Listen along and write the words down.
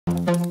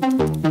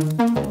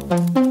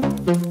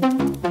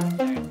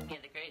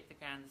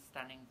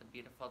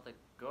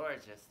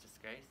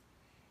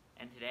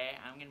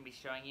be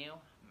showing you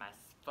my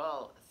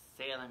full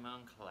Sailor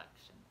Moon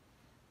collection.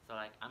 So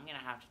I'm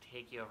gonna have to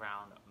take you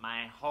around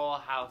my whole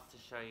house to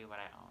show you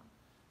what I own.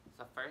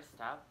 So first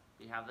up,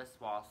 we have this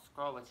wall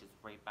scroll, which is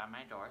right by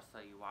my door. So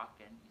you walk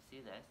in, you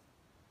see this.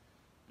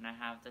 And I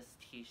have this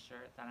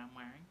t-shirt that I'm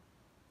wearing.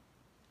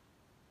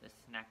 This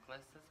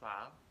necklace as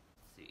well.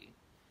 Let's see.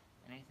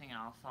 Anything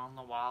else on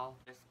the wall?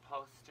 This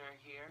poster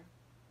here.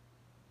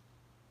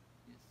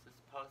 This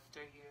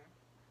poster here.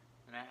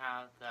 And I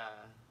have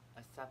a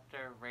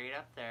scepter right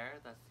up there.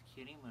 That's the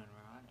Cutie Moon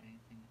Rod.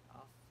 Anything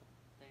else up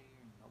there?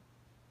 Nope.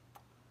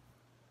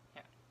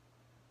 Yeah.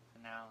 So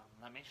now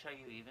let me show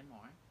you even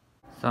more.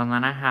 So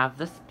then I have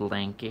this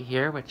blanket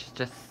here, which is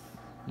just,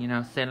 you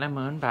know, Sailor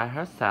Moon by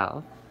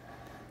herself.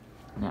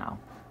 Now,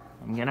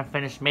 I'm gonna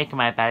finish making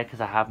my bed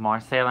because I have more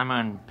Sailor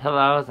Moon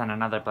pillows and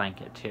another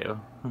blanket too.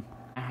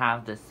 I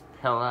have this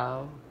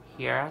pillow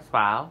here as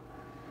well.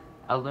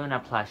 A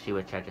Luna plushie,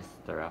 which I just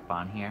threw up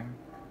on here.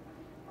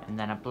 And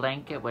then a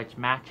blanket which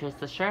matches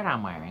the shirt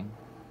I'm wearing.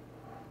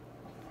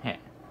 Here.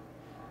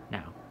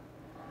 Now,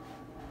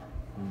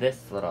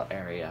 this little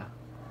area.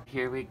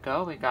 Here we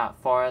go. We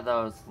got 4 of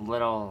those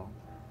little,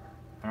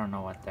 I don't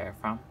know what they're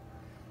from.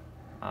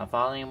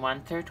 Volume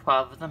 1 through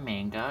 12 of the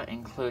manga,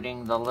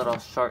 including the little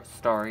short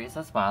stories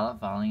as well of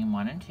Volume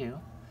 1 and 2.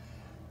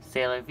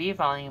 Sailor V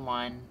Volume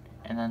 1,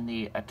 and then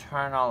the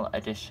Eternal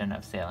edition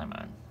of Sailor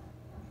Moon.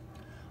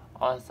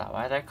 Oh, is that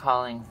why they're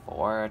calling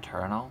 4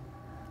 Eternal?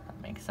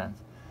 That makes sense.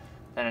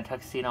 Then a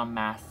Tuxedo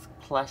Mask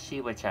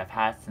plushie, which I've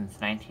had since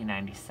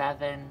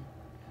 1997,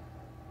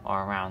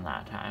 or around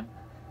that time.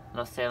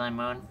 Little Sailor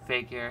Moon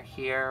figure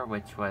here,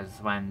 which was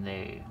when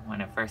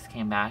it first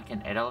came back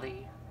in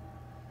Italy.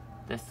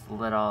 This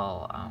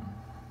little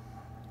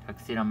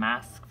Tuxedo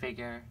Mask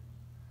figure.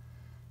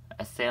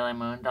 A Sailor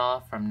Moon doll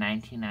from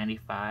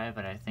 1995,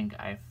 but I think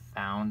I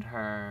found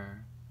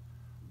her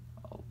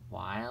a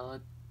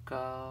while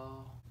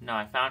ago. No,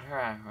 I found her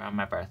around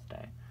my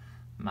birthday.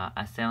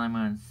 A Sailor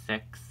Moon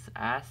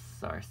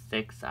 6S or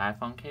 6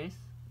 iPhone case.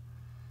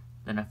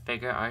 Then a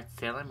Figure Arts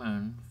Sailor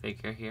Moon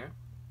figure here.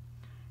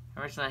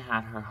 I originally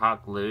had her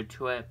hot glued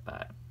to it,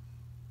 but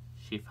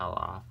she fell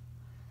off.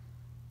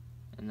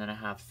 And then I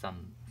have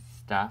some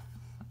stuff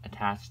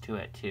attached to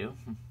it too.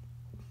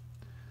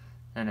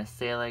 Then a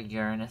Sailor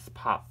Uranus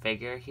pop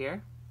figure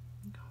here.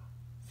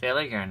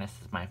 Sailor Uranus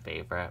is my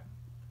favorite.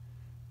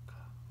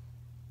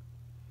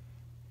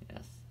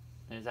 Yes,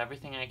 there's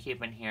everything I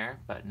keep in here,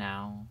 but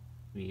now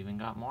we even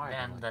got more.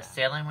 And the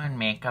Sailor Moon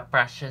makeup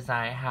brushes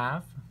I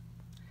have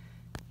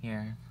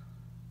here.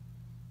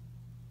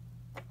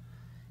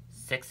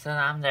 6 of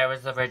them. There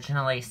was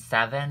originally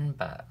 7,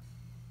 but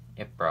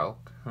it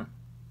broke.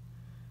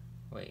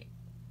 Wait.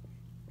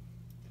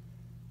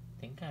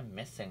 I think I'm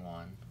missing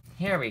one.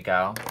 Here we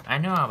go. I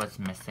knew I was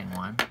missing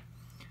one.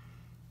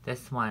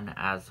 This one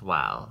as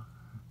well.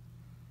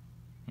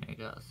 Here we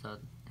go. So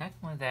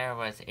technically there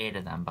was 8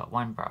 of them, but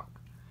 1 broke.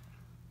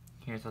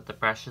 Here's what the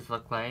brushes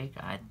look like.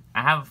 I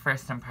have a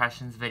first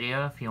impressions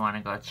video if you want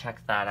to go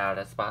check that out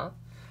as well.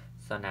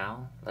 So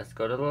now, let's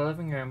go to the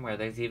living room where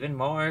there's even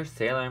more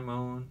Sailor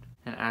Moon.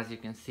 And as you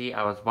can see,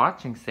 I was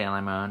watching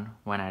Sailor Moon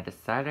when I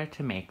decided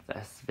to make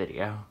this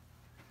video.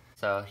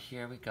 So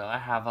here we go. I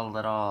have a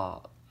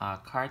little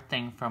card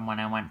thing from when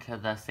I went to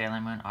the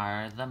Sailor Moon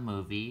R, the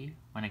movie,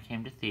 when it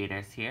came to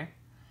theaters here.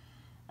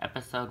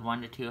 Episode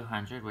 1 to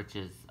 200, which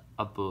is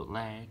a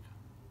bootleg.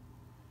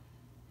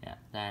 Yeah,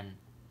 then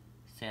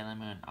Sailor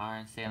Moon R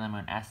and Sailor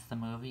Moon S, the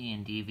movie,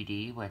 and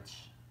DVD,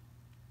 which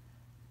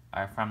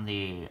are from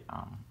the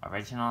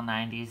original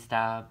 90s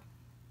dub.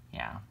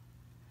 Yeah.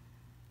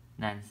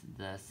 Then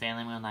the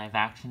Sailor Moon live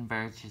action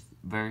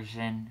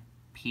version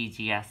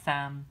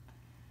PGSM.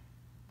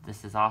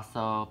 This is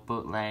also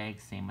bootleg,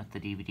 same with the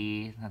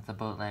DVD, that's a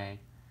bootleg.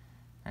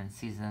 And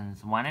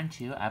seasons 1 and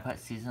 2, I put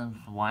seasons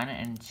 1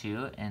 and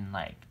 2 in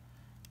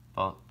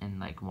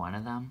one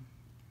of them.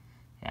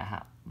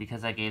 Yeah,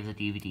 because I gave the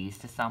DVDs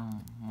to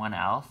someone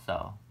else,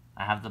 so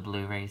I have the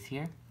Blu-rays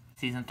here.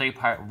 Season 3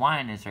 part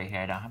 1 is right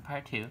here, I don't have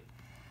part 2.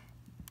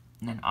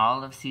 And then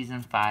all of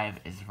season 5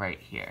 is right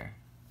here.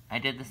 I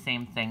did the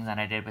same thing that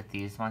I did with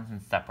these ones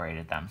and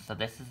separated them. So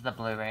this is the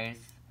Blu-rays,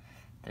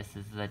 this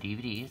is the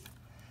DVDs.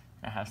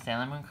 I have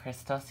Sailor Moon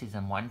Crystal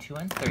Season 1, 2,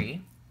 and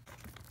 3.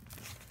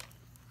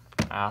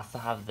 I also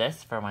have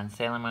this for when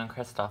Sailor Moon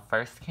Crystal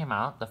first came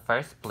out, the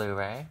first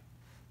Blu-ray.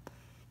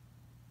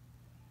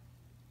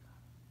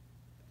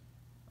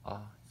 Oh,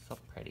 it's so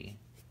pretty.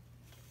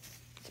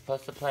 It's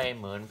supposed to play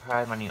Moon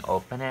Pride when you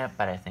open it,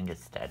 but I think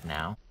it's dead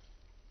now.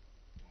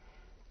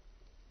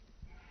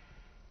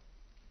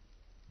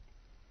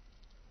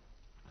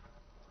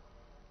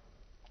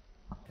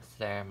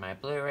 There are my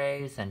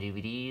Blu-rays and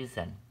DVDs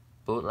and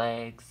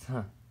bootlegs.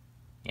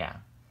 Yeah.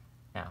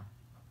 Now,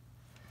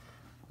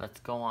 let's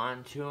go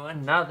on to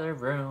another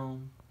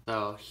room.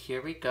 So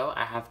here we go.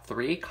 I have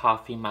 3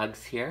 coffee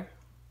mugs here.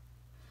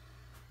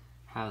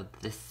 I have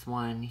this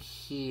one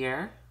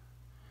here.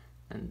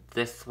 And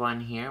this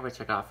one here, which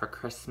I got for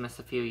Christmas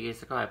a few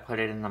years ago. I put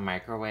it in the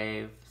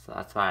microwave, so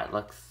that's why it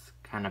looks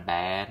kind of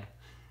bad.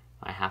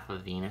 My half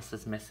of Venus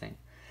is missing.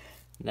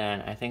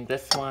 Then I think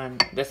this one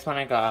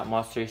I got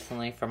most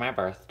recently for my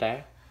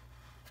birthday.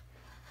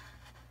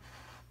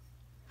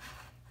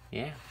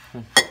 Yeah.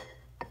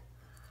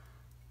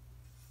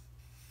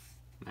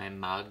 My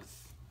mugs.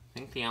 I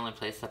think the only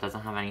place that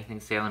doesn't have anything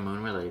Sailor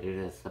Moon related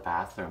is the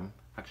bathroom.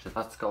 Actually,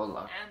 let's go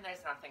look. And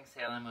there's nothing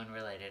Sailor Moon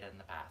related in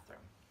the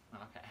bathroom.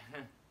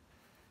 Okay.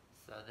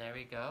 So there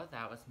we go.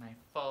 That was my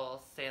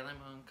full Sailor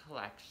Moon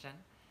collection.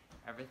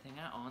 Everything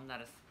I own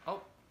that is...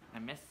 Oh, I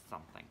missed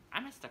something. I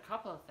missed a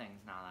couple of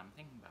things now that I'm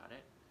thinking about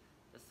it.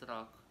 This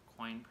little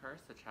coin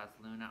purse, which has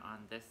Luna on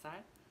this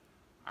side.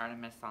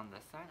 Artemis on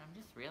this side. I'm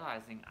just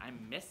realizing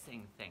I'm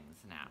missing things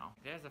now.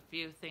 There's a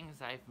few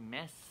things I've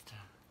missed.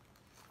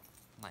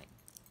 Like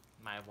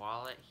my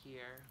wallet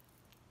here,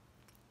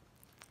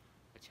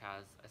 which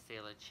has a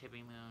Sailor Chibi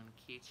Moon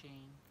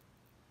keychain,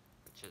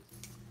 which is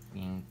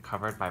being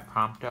covered by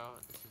Prompto.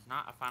 This is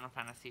not a Final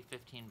Fantasy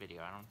 15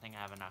 video. I don't think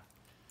I have enough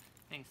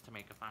things to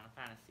make a Final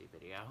Fantasy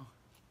video.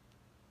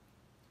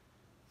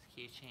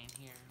 This keychain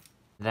here.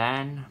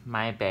 Then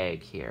my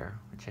bag here,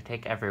 which I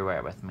take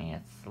everywhere with me.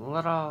 It's a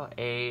little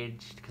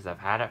aged because I've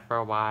had it for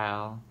a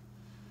while,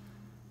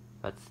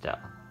 but still.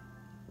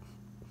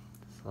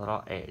 It's a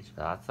little aged,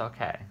 but that's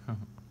okay.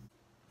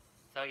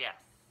 So yes,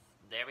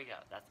 there we go.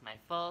 That's my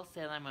full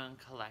Sailor Moon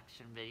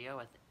collection video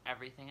with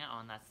everything I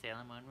own that's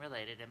Sailor Moon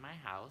related in my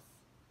house.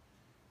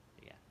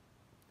 So yeah.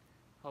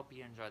 Hope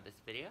you enjoyed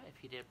this video.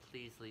 If you did,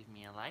 please leave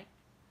me a like,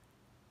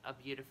 a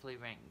beautifully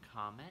written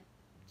comment.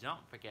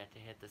 Don't forget to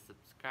hit the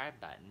subscribe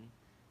button.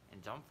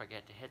 And don't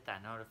forget to hit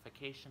that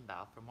notification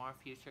bell for more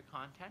future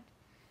content.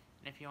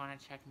 And if you want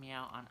to check me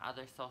out on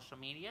other social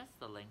medias,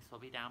 the links will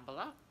be down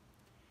below.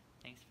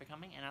 Thanks for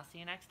coming, and I'll see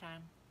you next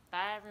time.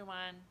 Bye,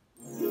 everyone.